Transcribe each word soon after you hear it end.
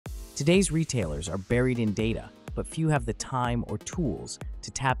Today's retailers are buried in data, but few have the time or tools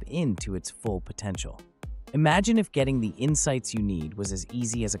to tap into its full potential. Imagine if getting the insights you need was as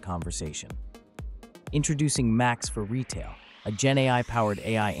easy as a conversation. Introducing Max for Retail, a GenAI-powered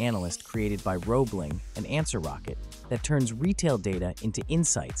AI analyst created by Roebling and AnswerRocket that turns retail data into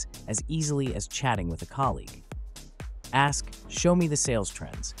insights as easily as chatting with a colleague. Ask, "Show me the sales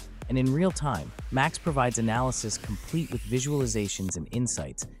trends," and in real time, Max provides analysis complete with visualizations and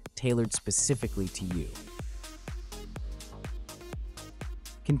insights tailored specifically to you.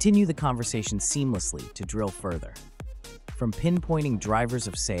 Continue the conversation seamlessly to drill further. From pinpointing drivers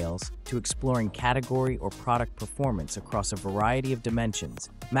of sales to exploring category or product performance across a variety of dimensions,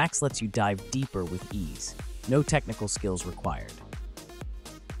 Max lets you dive deeper with ease. No technical skills required.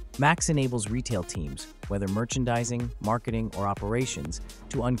 Max enables retail teams, whether merchandising, marketing, or operations,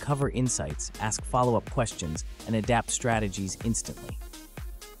 to uncover insights, ask follow-up questions, and adapt strategies instantly.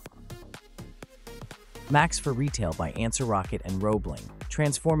 Max for Retail by AnswerRocket and Roebling,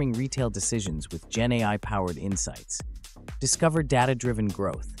 transforming retail decisions with GenAI-powered insights. Discover data-driven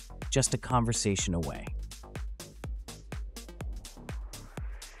growth, just a conversation away.